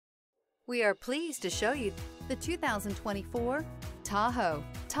We are pleased to show you the 2024 Tahoe.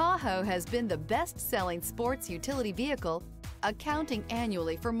 Tahoe has been the best-selling sports utility vehicle, accounting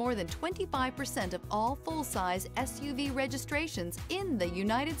annually for more than 25% of all full-size SUV registrations in the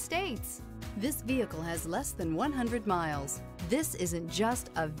United States. This vehicle has less than 100 miles. This isn't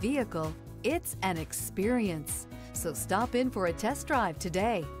just a vehicle, it's an experience. So stop in for a test drive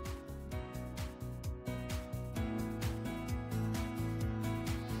today.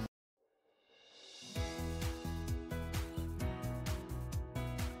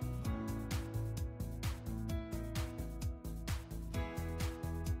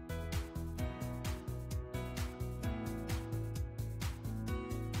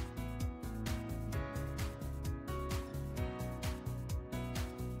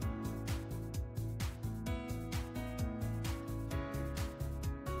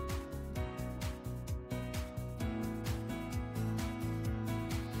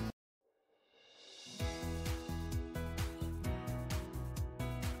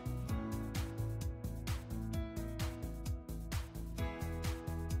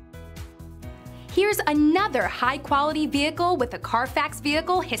 Here's another high-quality vehicle with a Carfax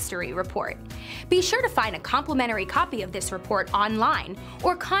Vehicle History Report. Be sure to find a complimentary copy of this report online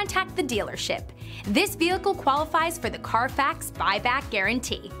or contact the dealership. This vehicle qualifies for the Carfax Buyback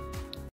Guarantee.